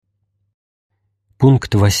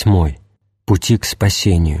Пункт 8. Пути к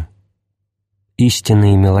спасению.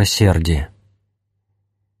 Истина и милосердие.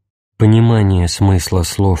 Понимание смысла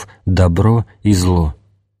слов «добро» и «зло».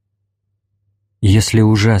 Если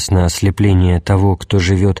ужасно ослепление того, кто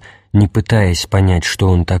живет, не пытаясь понять, что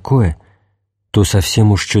он такое, то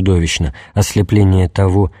совсем уж чудовищно ослепление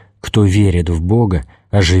того, кто верит в Бога,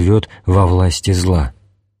 а живет во власти зла.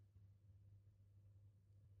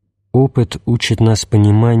 Опыт учит нас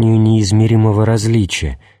пониманию неизмеримого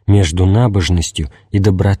различия между набожностью и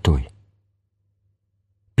добротой.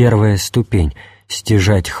 Первая ступень —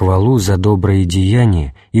 стяжать хвалу за добрые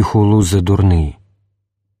деяния и хулу за дурные.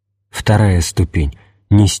 Вторая ступень —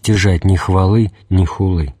 не стяжать ни хвалы, ни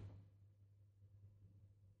хулы.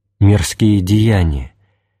 Мирские деяния.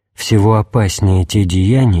 Всего опаснее те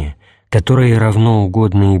деяния, которые равно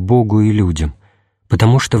угодны и Богу, и людям,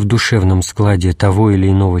 потому что в душевном складе того или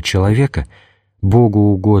иного человека Богу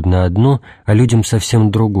угодно одно, а людям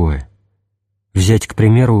совсем другое. Взять, к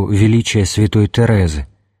примеру, величие святой Терезы.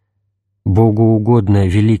 Богу угодна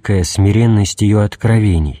великая смиренность ее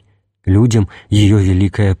откровений, людям ее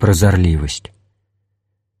великая прозорливость.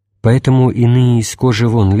 Поэтому иные из кожи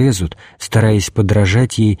вон лезут, стараясь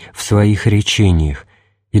подражать ей в своих речениях,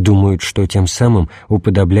 и думают, что тем самым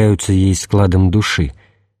уподобляются ей складом души,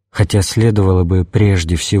 хотя следовало бы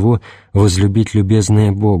прежде всего возлюбить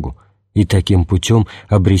любезное Богу и таким путем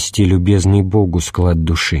обрести любезный Богу склад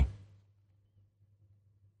души.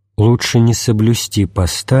 Лучше не соблюсти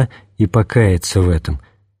поста и покаяться в этом,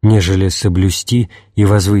 нежели соблюсти и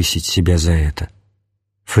возвысить себя за это.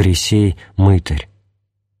 Фарисей, мытарь.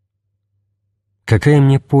 Какая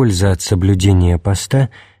мне польза от соблюдения поста,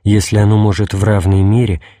 если оно может в равной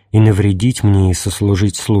мере и навредить мне и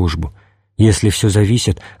сослужить службу, если все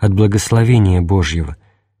зависит от благословения Божьего,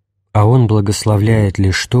 а Он благословляет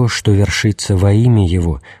лишь то, что вершится во имя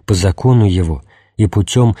Его, по закону Его и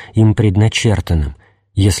путем им предначертанным,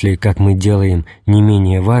 если, как мы делаем, не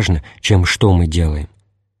менее важно, чем что мы делаем.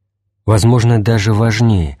 Возможно, даже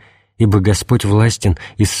важнее, ибо Господь властен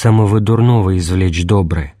из самого дурного извлечь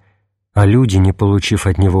доброе, а люди, не получив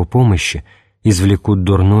от Него помощи, извлекут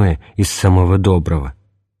дурное из самого доброго.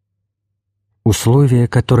 Условия,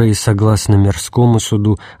 которые, согласно мирскому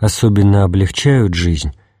суду, особенно облегчают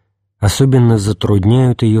жизнь, особенно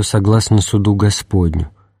затрудняют ее согласно суду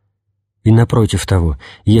Господню. И напротив того,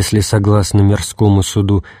 если, согласно мирскому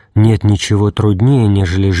суду, нет ничего труднее,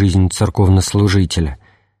 нежели жизнь церковнослужителя,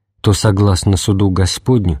 то, согласно суду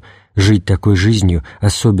Господню, жить такой жизнью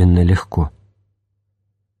особенно легко.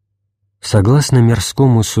 Согласно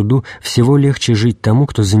мирскому суду, всего легче жить тому,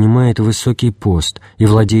 кто занимает высокий пост и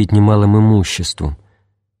владеет немалым имуществом.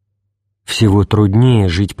 Всего труднее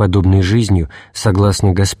жить подобной жизнью,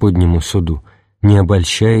 согласно Господнему суду, не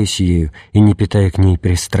обольщаясь ею и не питая к ней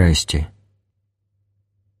пристрастия.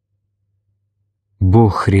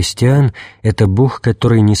 Бог христиан — это Бог,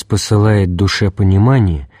 который не спосылает душе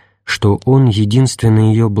понимание, что Он —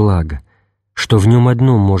 единственное ее благо, что в Нем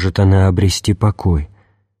одном может она обрести покой,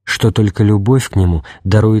 что только любовь к Нему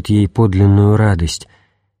дарует ей подлинную радость,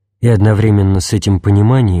 и одновременно с этим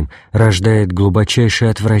пониманием рождает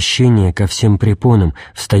глубочайшее отвращение ко всем препонам,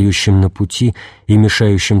 встающим на пути и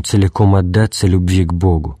мешающим целиком отдаться любви к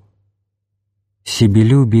Богу.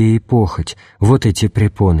 Себелюбие и похоть — вот эти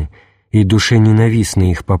препоны, и душе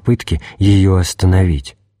ненавистны их попытки ее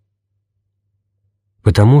остановить.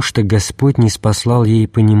 Потому что Господь ниспослал ей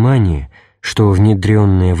понимание, что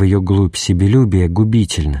внедренное в ее глубь себелюбие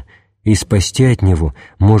губительно, и спасти от него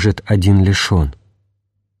может один лишь Он.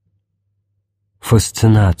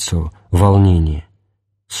 Фасцинацио — волнение,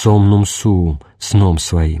 сомнум суум — сном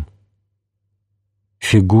своим,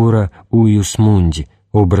 фигура уиус мунди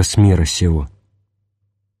 — образ мира сего,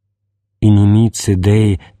 инимицы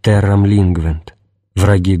деи террам лингвент —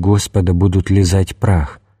 враги Господа будут лизать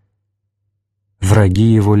прах.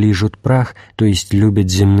 Враги Его лижут прах, то есть любят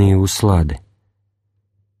земные услады.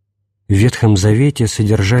 В Ветхом Завете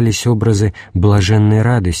содержались образы блаженной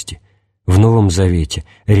радости, в Новом Завете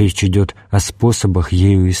речь идет о способах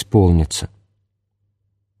ею исполниться.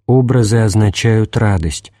 Образы означают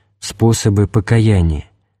радость, способы — покаяние.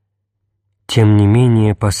 Тем не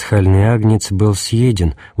менее, пасхальный агнец был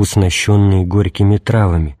съеден, уснащенный горькими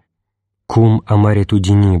травами. Cum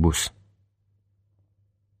amaritudinibus.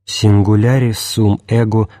 Singularis sum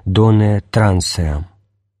ego done transeam.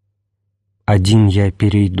 Один я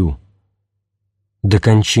перейду. До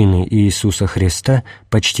кончины Иисуса Христа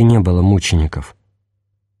почти не было мучеников.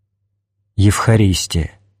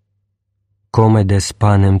 Евхаристия. Comedes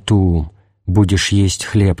panem tuum, будешь есть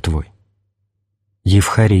хлеб твой.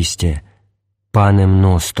 Евхаристия. Panem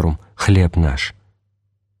nostrum, хлеб наш.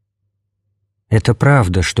 Это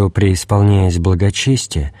правда, что, преисполняясь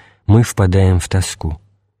благочестия, мы впадаем в тоску.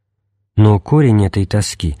 Но корень этой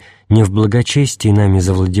тоски не в благочестии нами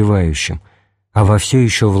завладевающем, а во все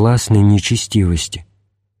еще властной нечестивости.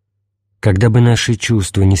 Когда бы наши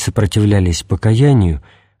чувства не сопротивлялись покаянию,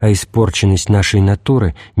 а испорченность нашей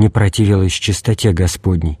натуры не противилась чистоте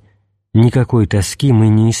Господней, никакой тоски мы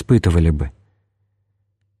не испытывали бы.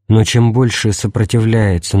 Но чем больше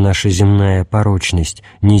сопротивляется наша земная порочность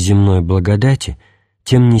неземной благодати,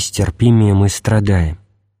 тем нестерпимее мы страдаем.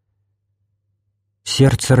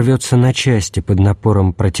 Сердце рвется на части под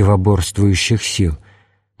напором противоборствующих сил,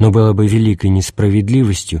 но было бы великой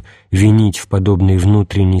несправедливостью винить в подобной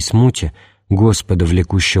внутренней смуте Господа,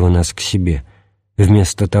 влекущего нас к себе,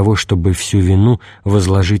 вместо того, чтобы всю вину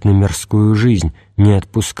возложить на мирскую жизнь, не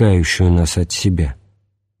отпускающую нас от себя.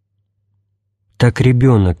 Так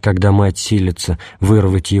ребенок, когда мать силится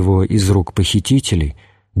вырвать его из рук похитителей,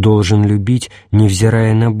 должен любить,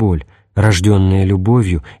 невзирая на боль, рожденное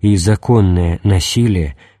любовью и законное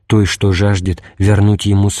насилие той, что жаждет вернуть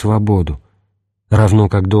ему свободу, равно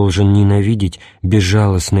как должен ненавидеть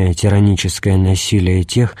безжалостное тираническое насилие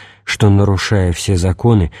тех, что, нарушая все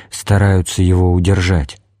законы, стараются его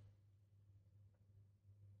удержать.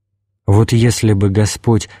 Вот если бы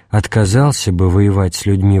Господь отказался бы воевать с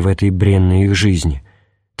людьми в этой бренной их жизни,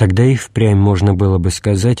 тогда и впрямь можно было бы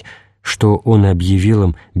сказать, что Он объявил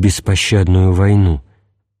им беспощадную войну.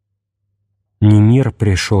 «Не мир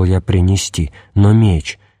пришел я принести, но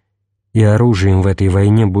меч, и оружием в этой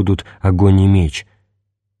войне будут огонь и меч.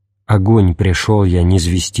 Огонь пришел я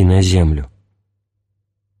низвести на землю».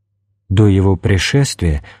 До Его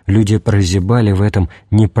пришествия люди прозябали в этом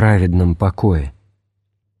неправедном покое.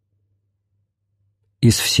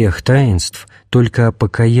 Из всех таинств только о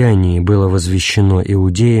покаянии было возвещено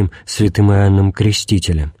иудеям святым Иоанном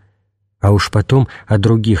Крестителем, а уж потом о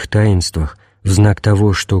других таинствах, в знак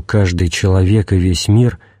того, что каждый человек и весь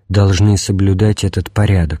мир должны соблюдать этот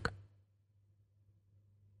порядок.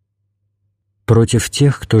 Против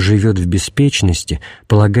тех, кто живет в беспечности,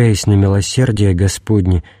 полагаясь на милосердие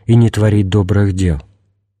Господне и не творит добрых дел.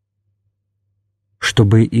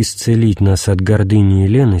 Чтобы исцелить нас от гордыни и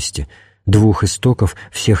лености, двух истоков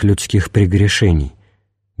всех людских прегрешений,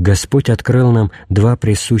 Господь открыл нам два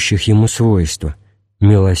присущих Ему свойства –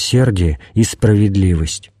 милосердие и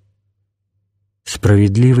справедливость.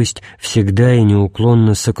 Справедливость всегда и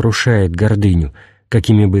неуклонно сокрушает гордыню,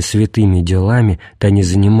 какими бы святыми делами та ни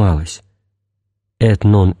занималась. «Et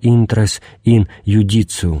non intres in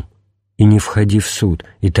judicium» и «не входи в суд»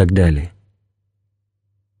 и так далее.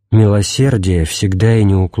 Милосердие всегда и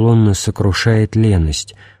неуклонно сокрушает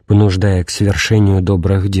леность, понуждая к совершению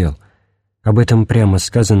добрых дел. Об этом прямо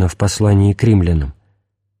сказано в послании к римлянам.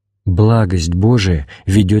 «Благость Божия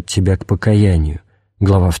ведет тебя к покаянию»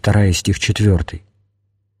 глава 2, стих 4.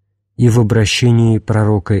 И в обращении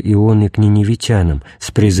пророка Ионы к ниневитянам с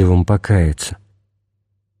призывом покаяться.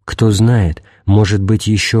 «Кто знает, может быть,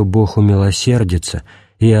 еще Бог умилосердится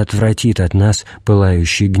и отвратит от нас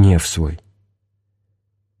пылающий гнев свой».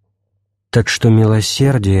 Так что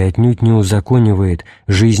милосердие отнюдь не узаконивает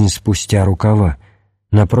жизнь спустя рукава.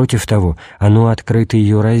 Напротив того, оно открыто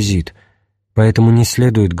ее разит. Поэтому не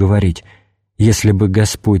следует говорить: если бы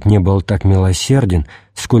Господь не был так милосерден,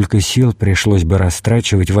 сколько сил пришлось бы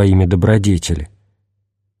растрачивать во имя добродетели.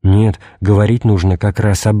 Нет, говорить нужно как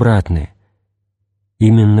раз обратное.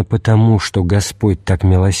 Именно потому, что Господь так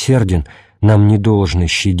милосерден, нам не должно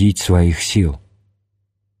щадить своих сил.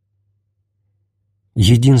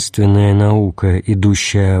 Единственная наука,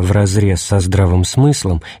 идущая вразрез со здравым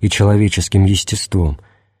смыслом и человеческим естеством,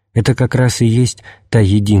 это как раз и есть та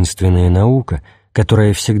единственная наука,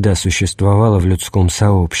 которая всегда существовала в людском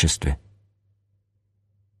сообществе.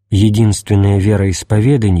 Единственное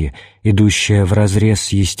вероисповедание, идущее вразрез с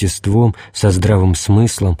естеством, со здравым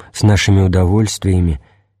смыслом, с нашими удовольствиями,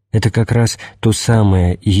 это как раз то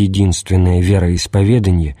самое единственное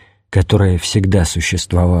вероисповедание, которое всегда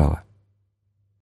существовало.